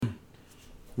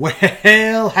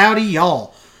Well, howdy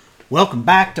y'all. Welcome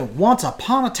back to Once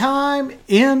Upon a Time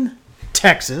in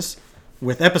Texas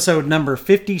with episode number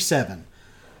 57.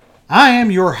 I am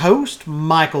your host,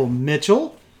 Michael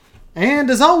Mitchell. And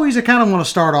as always, I kind of want to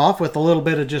start off with a little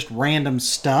bit of just random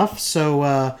stuff. So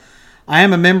I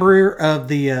am a member of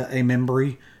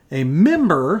the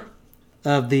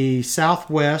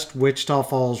Southwest Wichita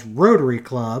Falls Rotary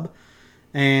Club.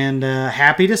 And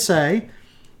happy to say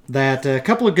that a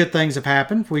couple of good things have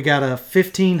happened. We got a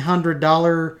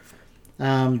 $1,500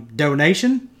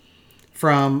 donation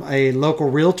from a local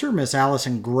realtor, Miss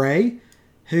Allison Gray,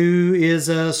 who is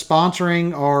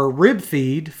sponsoring our rib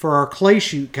feed for our clay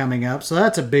shoot coming up. So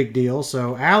that's a big deal.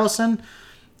 So Allison,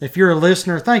 if you're a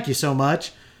listener, thank you so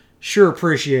much. Sure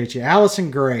appreciate you.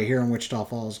 Allison Gray here in Wichita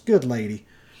Falls. Good lady.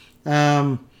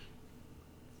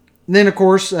 Then, of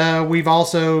course, we've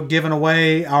also given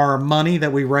away our money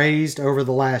that we raised over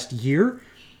the last year.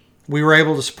 We were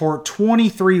able to support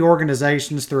 23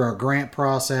 organizations through our grant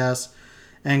process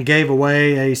and gave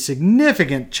away a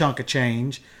significant chunk of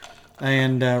change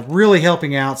and really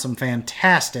helping out some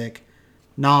fantastic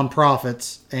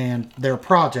nonprofits and their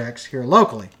projects here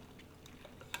locally.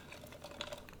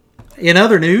 In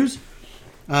other news,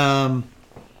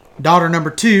 daughter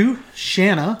number 2,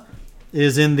 Shanna,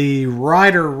 is in the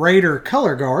Rider Raider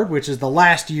color guard, which is the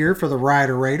last year for the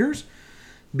Rider Raiders,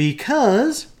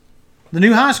 because the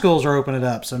new high schools are opening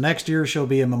up. So next year she'll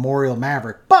be a Memorial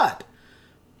Maverick. But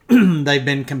they've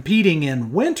been competing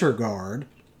in Winter Guard,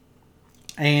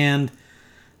 and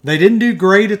they didn't do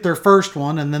great at their first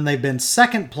one, and then they've been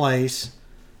second place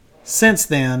since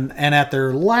then. And at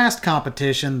their last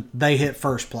competition, they hit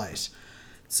first place.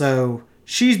 So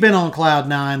she's been on cloud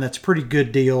 9. That's a pretty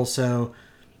good deal. So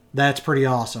that's pretty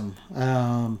awesome.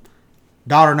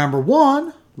 Daughter number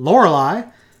 1, Lorelei,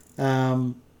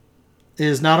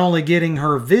 is not only getting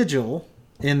her vigil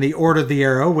in the Order of the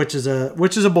Arrow, which is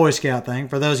a Boy Scout thing.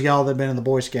 For those of y'all that have been in the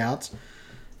Boy Scouts,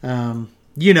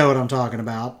 you know what I'm talking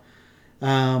about.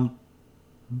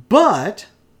 But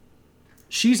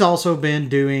she's also been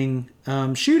doing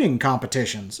shooting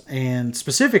competitions, and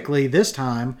specifically this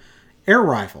time air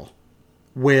rifle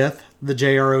with the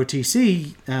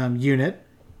JROTC unit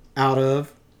out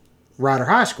of Rider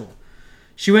High School.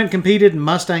 She went and competed in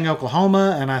Mustang,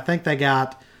 Oklahoma, and I think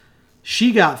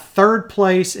she got third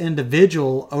place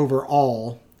individual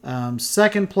overall,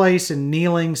 second place in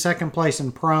kneeling, second place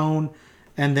in prone,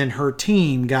 and then her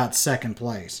team got second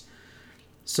place.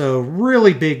 So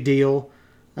really big deal.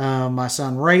 My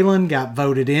son Raylan got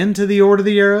voted into the Order of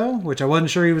the Arrow, which I wasn't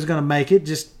sure he was going to make it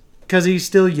just because he's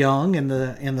still young in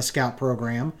the scout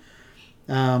program.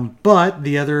 But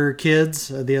the other kids,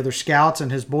 the other scouts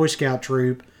and his Boy Scout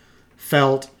troop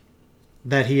felt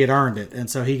that he had earned it. And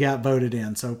so he got voted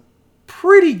in. So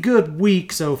pretty good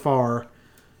week so far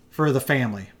for the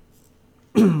family.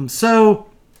 So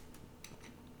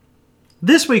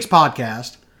this week's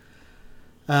podcast,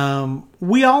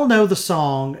 we all know the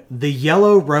song, The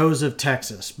Yellow Rose of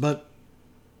Texas. But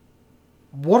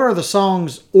what are the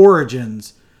song's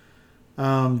origins?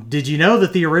 Did you know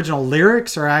that the original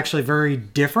lyrics are actually very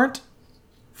different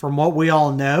from what we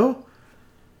all know?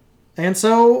 And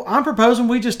so I'm proposing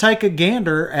we just take a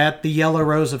gander at the Yellow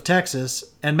Rose of Texas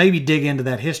and maybe dig into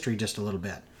that history just a little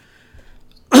bit.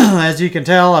 As you can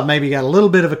tell, I've maybe got a little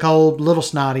bit of a cold, a little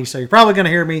snotty, so you're probably going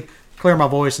to hear me clear my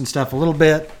voice and stuff a little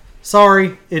bit.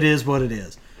 Sorry, it is what it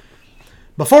is.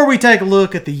 Before we take a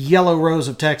look at the Yellow Rose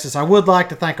of Texas, I would like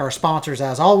to thank our sponsors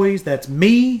as always. That's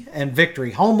me and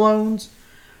Victory Home Loans.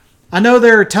 I know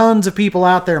there are tons of people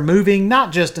out there moving,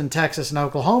 not just in Texas and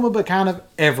Oklahoma, but kind of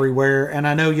everywhere, and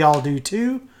I know y'all do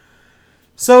too.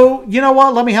 So, you know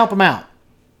what? Let me help them out.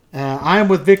 I am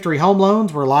with Victory Home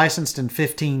Loans. We're licensed in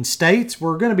 15 states.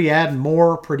 We're going to be adding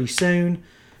more pretty soon.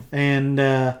 And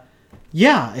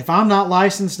if I'm not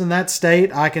licensed in that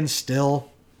state, I can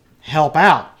still help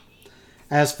out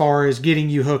as far as getting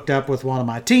you hooked up with one of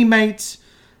my teammates.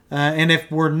 And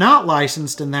if we're not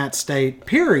licensed in that state,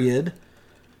 period,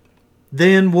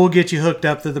 then we'll get you hooked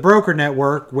up through the broker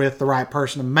network with the right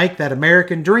person to make that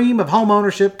American dream of home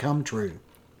ownership come true.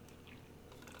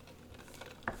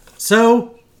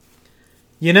 So,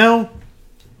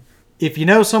 if you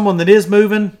know someone that is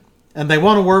moving and they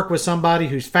want to work with somebody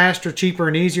who's faster, cheaper,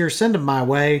 and easier, send them my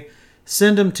way.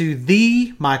 Send them to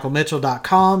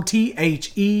themichaelmitchell.com,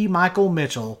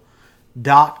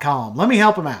 themichaelmitchell.com. Let me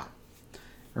help them out.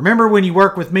 Remember, when you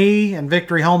work with me and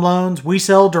Victory Home Loans, we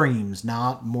sell dreams,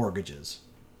 not mortgages.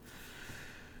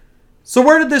 So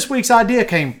where did this week's idea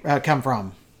come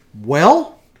from?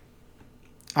 Well,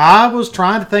 I was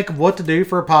trying to think of what to do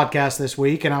for a podcast this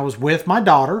week, and I was with my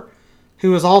daughter,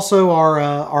 who is also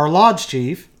our lodge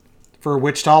chief for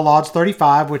Wichita Lodge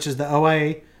 35, which is the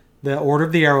OA, the Order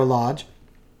of the Arrow Lodge.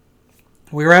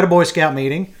 We were at a Boy Scout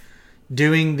meeting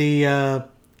doing the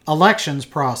elections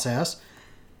process,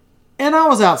 and I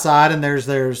was outside, and there's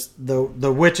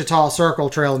the Wichita Circle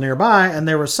Trail nearby, and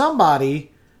there was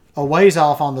somebody a ways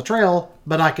off on the trail,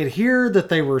 but I could hear that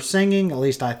they were singing, at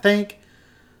least I think,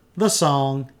 the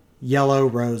song Yellow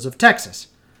Rose of Texas.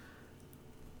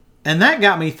 And that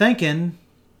got me thinking,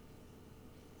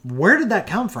 where did that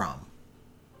come from?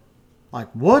 Like,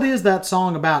 what is that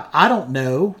song about? I don't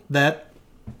know that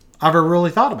I've ever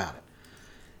really thought about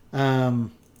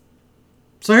it.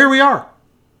 So here we are.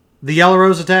 The Yellow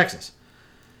Rose of Texas.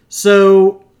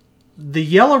 So, the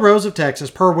Yellow Rose of Texas,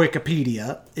 per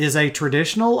Wikipedia, is a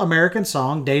traditional American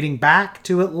song dating back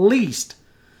to at least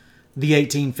the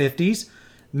 1850s.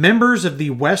 Members of the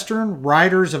Western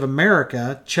Writers of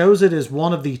America chose it as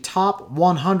one of the top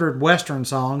 100 Western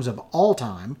songs of all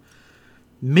time.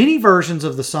 Many versions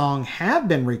of the song have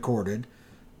been recorded,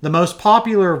 the most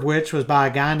popular of which was by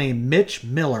a guy named Mitch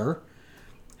Miller,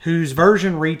 whose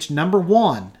version reached number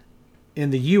 1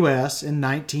 in the U.S. in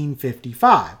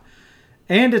 1955.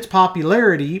 And its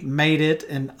popularity made it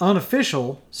an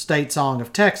unofficial state song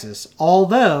of Texas,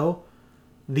 although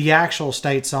the actual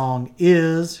state song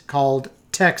is called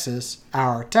Texas,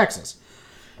 Our Texas.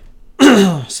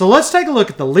 So let's take a look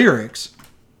at the lyrics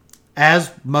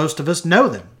as most of us know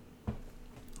them.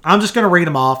 I'm just going to read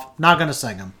them off, not going to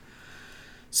sing them.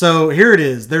 So here it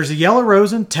is. There's a yellow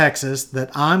rose in Texas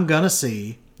that I'm going to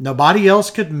see. Nobody else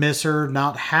could miss her,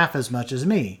 not half as much as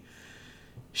me.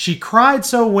 She cried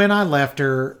so when I left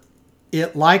her,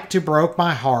 it like to broke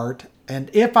my heart,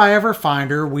 and if I ever find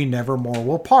her, we never more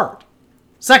will part.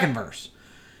 Second verse.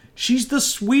 She's the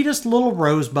sweetest little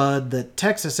rosebud that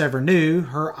Texas ever knew.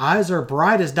 Her eyes are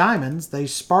bright as diamonds. They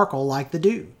sparkle like the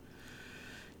dew.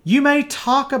 You may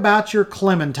talk about your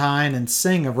Clementine and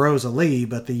sing of Rosalie,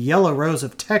 but the Yellow Rose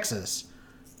of Texas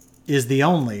is the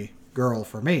only girl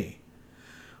for me.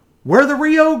 Where the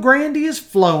Rio Grande is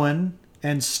flowing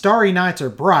and starry nights are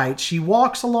bright, she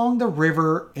walks along the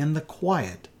river in the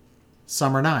quiet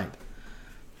summer night.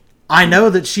 I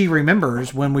know that she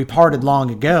remembers when we parted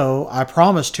long ago. I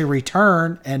promised to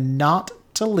return and not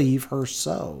to leave her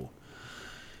so.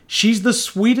 She's the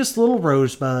sweetest little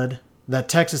rosebud that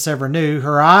Texas ever knew.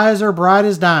 Her eyes are bright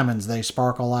as diamonds. They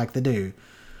sparkle like the dew.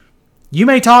 You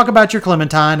may talk about your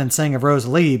Clementine and sing of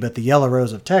Rosalie, but the Yellow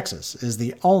Rose of Texas is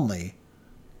the only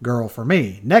girl for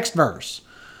me. Next verse.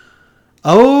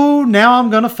 Oh, now I'm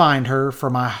going to find her, for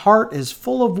my heart is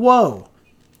full of woe.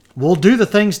 We'll do the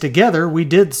things together we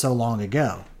did so long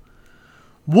ago.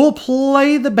 We'll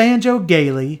play the banjo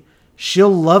gaily.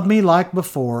 She'll love me like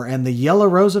before, and the Yellow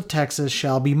Rose of Texas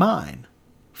shall be mine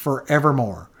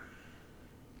forevermore.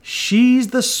 She's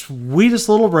the sweetest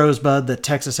little rosebud that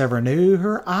Texas ever knew.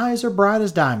 Her eyes are bright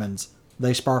as diamonds.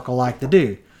 They sparkle like the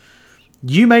dew.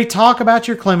 You may talk about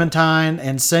your Clementine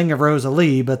and sing of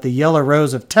Rosalie, but the Yellow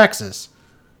Rose of Texas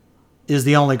is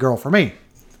the only girl for me.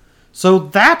 So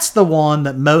that's the one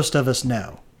that most of us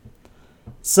know.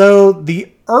 So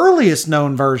the earliest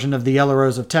known version of the Yellow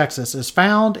Rose of Texas is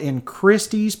found in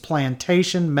Christie's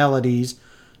Plantation Melodies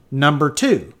number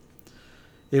 2.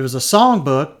 It was a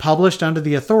songbook published under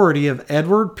the authority of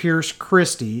Edward Pierce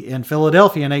Christie in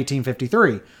Philadelphia in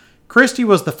 1853. Christie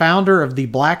was the founder of the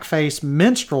blackface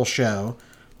minstrel show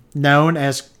known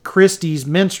as Christie's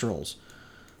Minstrels.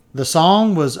 The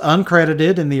song was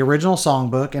uncredited in the original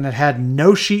songbook, and it had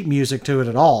no sheet music to it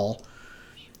at all.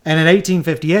 And in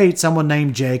 1858, someone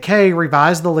named J.K.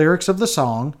 revised the lyrics of the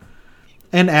song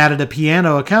and added a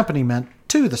piano accompaniment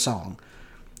to the song.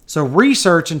 So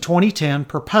research in 2010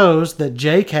 proposed that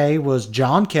J.K. was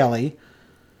John Kelly,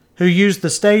 who used the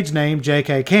stage name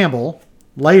J.K. Campbell,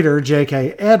 later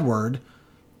J.K. Edward,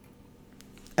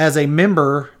 as a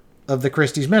member of the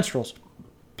Christie's Minstrels.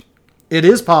 It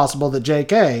is possible that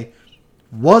J.K.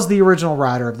 was the original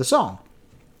writer of the song.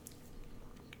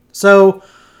 So,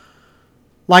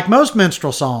 like most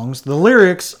minstrel songs, the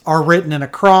lyrics are written in a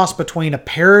cross between a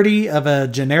parody of a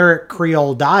generic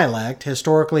Creole dialect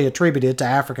historically attributed to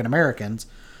African Americans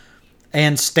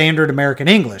and standard American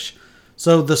English.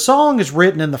 So the song is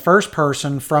written in the first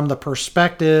person from the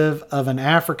perspective of an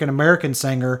African American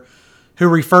singer who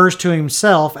refers to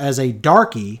himself as a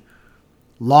darky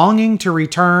longing to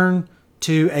return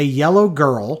to a yellow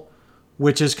girl,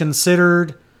 which is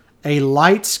considered a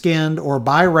light-skinned or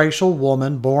biracial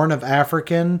woman born of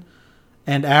African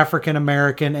and African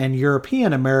American and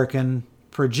European American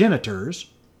progenitors.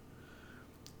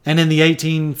 And in the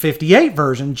 1858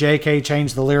 version, J.K.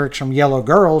 changed the lyrics from yellow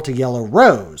girl to yellow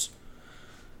rose.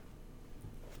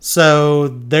 So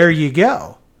there you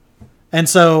go. And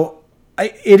so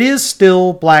it is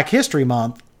still Black History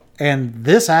Month. And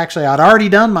this actually, I'd already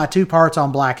done my 2 parts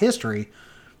on Black history,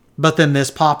 but then this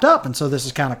popped up. And so this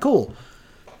is kind of cool.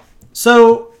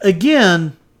 So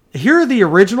again, here are the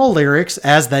original lyrics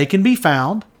as they can be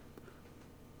found.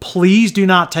 Please do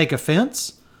not take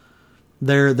offense.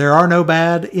 There are no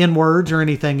bad N-words or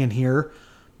anything in here.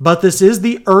 But this is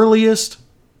the earliest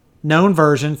known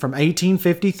version from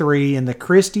 1853 in the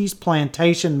Christie's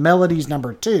Plantation Melodies No.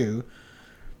 2.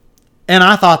 And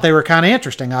I thought they were kind of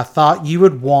interesting. I thought you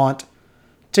would want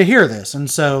to hear this. And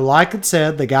so, like it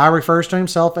said, the guy refers to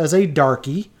himself as a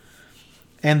darky.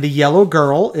 And the yellow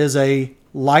girl is a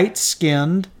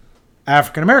light-skinned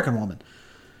African-American woman.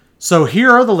 So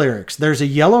here are the lyrics. There's a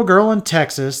yellow girl in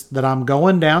Texas that I'm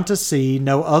going down to see.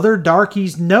 No other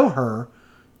darkies know her.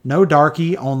 No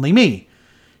darky, only me.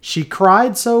 She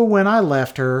cried so when I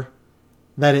left her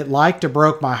that it like to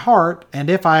broke my heart. And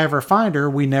if I ever find her,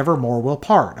 we never more will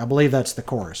part. I believe that's the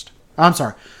chorus. I'm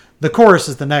sorry. The chorus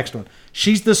is the next one.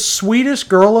 She's the sweetest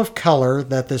girl of color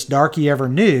that this darky ever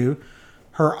knew.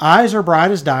 Her eyes are bright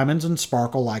as diamonds and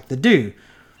sparkle like the dew.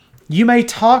 You may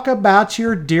talk about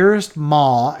your dearest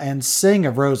ma and sing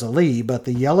of Rosalie, but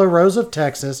the yellow rose of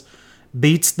Texas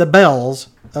beats the bells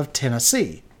of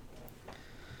Tennessee.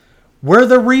 Where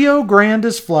the Rio Grande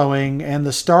is flowing and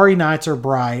the starry nights are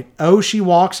bright, oh, she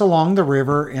walks along the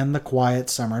river in the quiet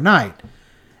summer night.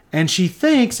 And she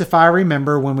thinks, if I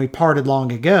remember when we parted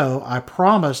long ago, I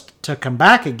promised to come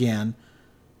back again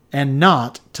and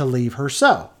not to leave her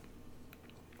so.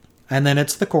 And then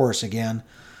it's the chorus again.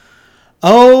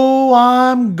 Oh,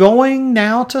 I'm going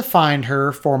now to find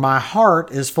her, for my heart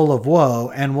is full of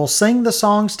woe, and we'll sing the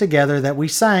songs together that we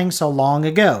sang so long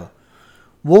ago.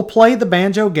 We'll play the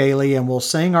banjo gaily, and we'll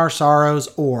sing our sorrows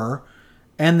o'er,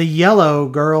 and the yellow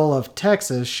girl of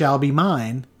Texas shall be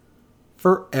mine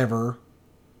forevermore.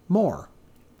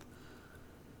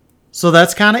 So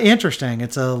that's kind of interesting.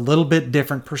 It's a little bit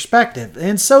different perspective.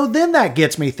 And so then that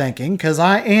gets me thinking, because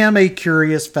I am a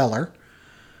curious feller.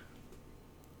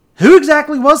 Who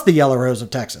exactly was the Yellow Rose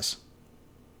of Texas?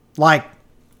 Like,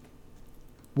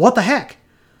 what the heck?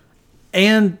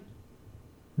 And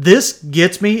this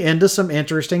gets me into some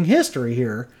interesting history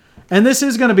here. And this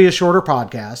is going to be a shorter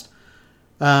podcast.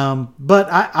 But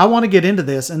I want to get into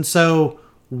this. And so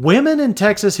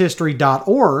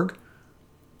womenintexashistory.org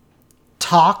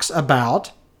talks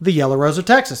about the Yellow Rose of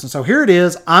Texas. And so here it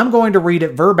is. I'm going to read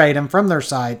it verbatim from their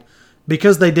site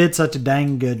because they did such a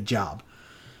dang good job.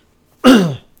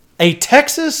 A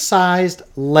Texas-sized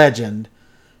legend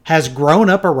has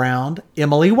grown up around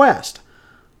Emily West,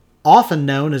 often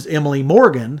known as Emily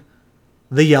Morgan,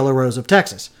 the Yellow Rose of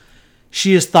Texas.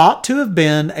 She is thought to have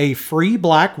been a free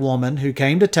black woman who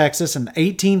came to Texas in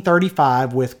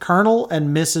 1835 with Colonel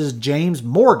and Mrs. James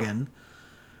Morgan.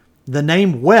 The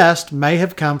name West may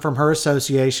have come from her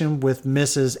association with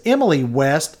Mrs. Emily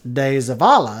West de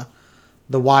Zavala,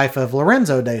 the wife of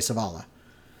Lorenzo de Zavala.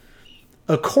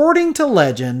 According to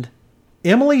legend,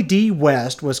 Emily D.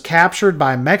 West was captured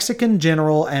by Mexican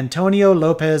General Antonio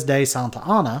Lopez de Santa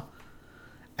Anna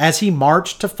as he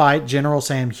marched to fight General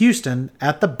Sam Houston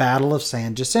at the Battle of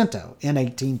San Jacinto in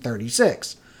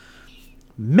 1836.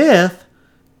 Myth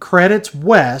credits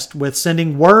West with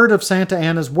sending word of Santa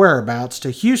Anna's whereabouts to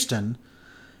Houston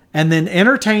and then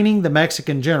entertaining the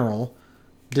Mexican general,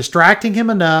 distracting him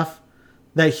enough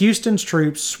that Houston's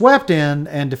troops swept in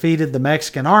and defeated the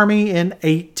Mexican army in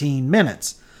 18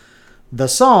 minutes. The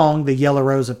song, The Yellow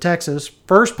Rose of Texas,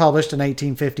 first published in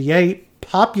 1858,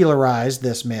 popularized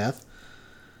this myth.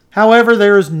 However,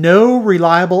 there is no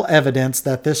reliable evidence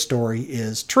that this story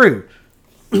is true.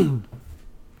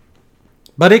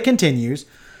 But it continues.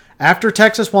 After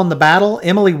Texas won the battle,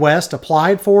 Emily West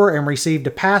applied for and received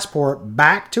a passport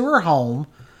back to her home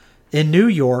in New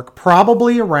York,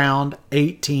 probably around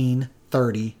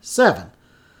 1837.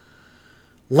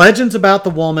 Legends about the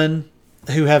woman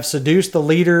who have seduced the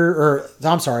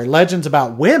legends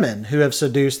about women who have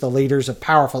seduced the leaders of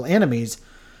powerful enemies,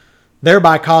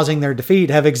 thereby causing their defeat,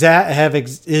 have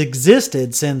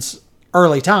existed since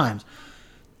early times.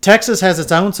 Texas has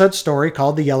its own such story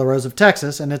called the Yellow Rose of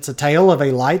Texas, and it's a tale of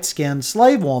a light-skinned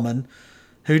slave woman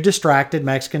who distracted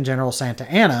Mexican General Santa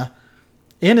Anna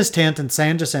in his tent in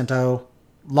San Jacinto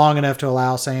long enough to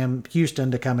allow Sam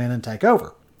Houston to come in and take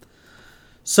over.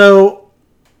 So,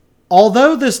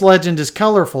 although this legend is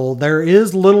colorful, there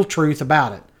is little truth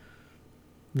about it.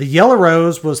 The Yellow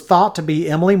Rose was thought to be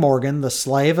Emily Morgan, the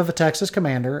slave of a Texas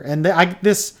commander, and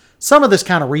some of this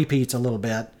kind of repeats a little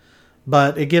bit,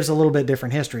 but it gives a little bit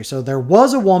different history. So there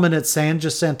was a woman at San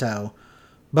Jacinto,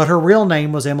 but her real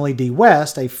name was Emily D.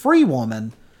 West, a free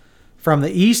woman from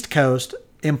the East Coast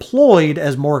employed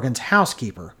as Morgan's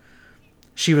housekeeper.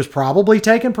 She was probably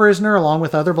taken prisoner along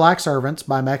with other black servants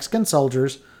by Mexican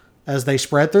soldiers as they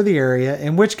spread through the area,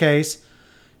 in which case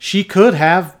she could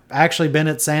have actually been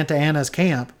at Santa Anna's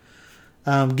camp.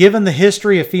 Given the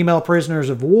history of female prisoners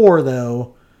of war,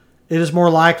 though, it is more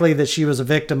likely that she was a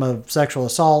victim of sexual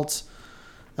assaults,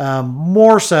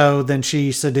 more so than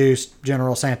she seduced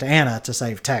General Santa Anna to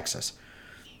save Texas.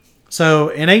 So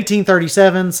in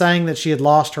 1837, saying that she had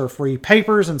lost her free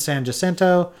papers in San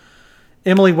Jacinto,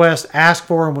 Emily West asked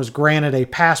for and was granted a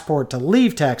passport to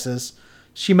leave Texas.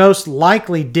 She most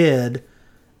likely did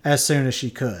as soon as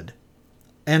she could.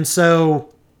 And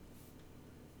so,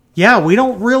 yeah, we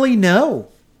don't really know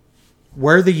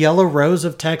where the Yellow Rose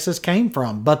of Texas came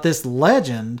from, but this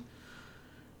legend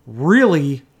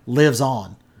really lives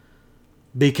on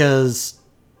because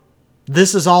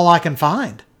this is all I can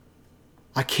find.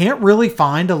 I can't really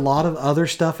find a lot of other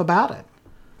stuff about it.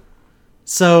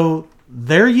 So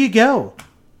there you go.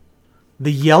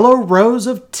 The Yellow Rose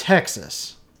of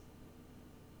Texas.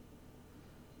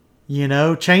 You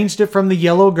know, changed it from the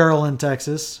Yellow Girl in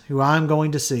Texas, who I'm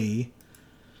going to see,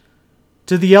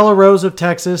 to the Yellow Rose of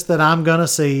Texas that I'm going to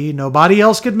see. Nobody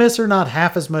else could miss her, not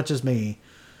half as much as me.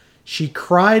 She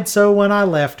cried so when I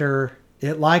left her,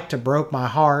 it like to broke my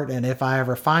heart, and if I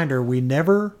ever find her, we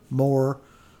never more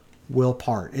will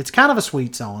part. It's kind of a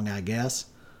sweet song, I guess,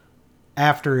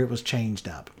 after it was changed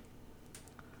up.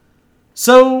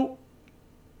 So,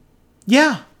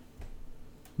 yeah,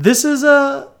 this is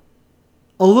a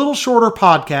little shorter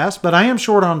podcast, but I am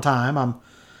short on time.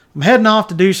 I'm heading off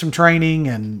to do some training,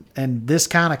 and this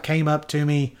kind of came up to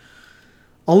me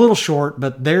a little short,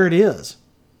 but there it is.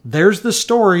 There's the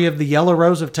story of the Yellow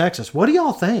Rose of Texas. What do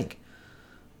y'all think?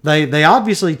 They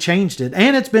obviously changed it,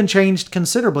 and it's been changed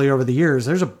considerably over the years.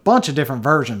 There's a bunch of different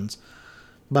versions,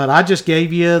 but I just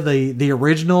gave you the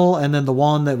original and then the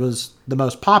one that was the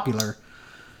most popular.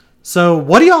 So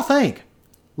what do y'all think?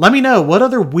 Let me know. What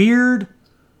other weird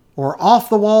or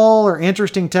off-the-wall or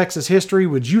interesting Texas history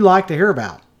would you like to hear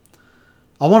about?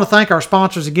 I want to thank our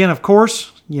sponsors again, of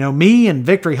course. You know, me and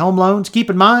Victory Home Loans. Keep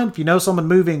in mind, if you know someone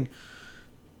moving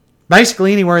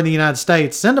basically anywhere in the United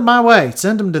States, send them my way.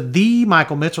 Send them to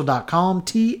themichaelmitchell.com,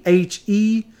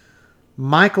 THE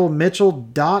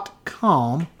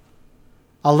michaelmitchell.com.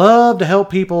 I love to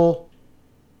help people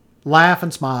laugh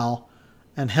and smile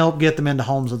and help get them into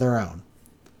homes of their own.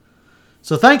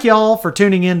 So thank you all for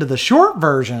tuning in to the short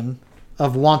version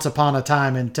of Once Upon a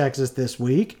Time in Texas this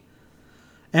week.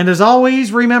 And as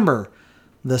always, remember,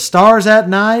 the stars at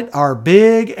night are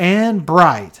big and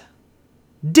bright,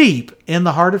 deep in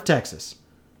the heart of Texas.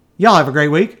 Y'all have a great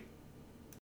week.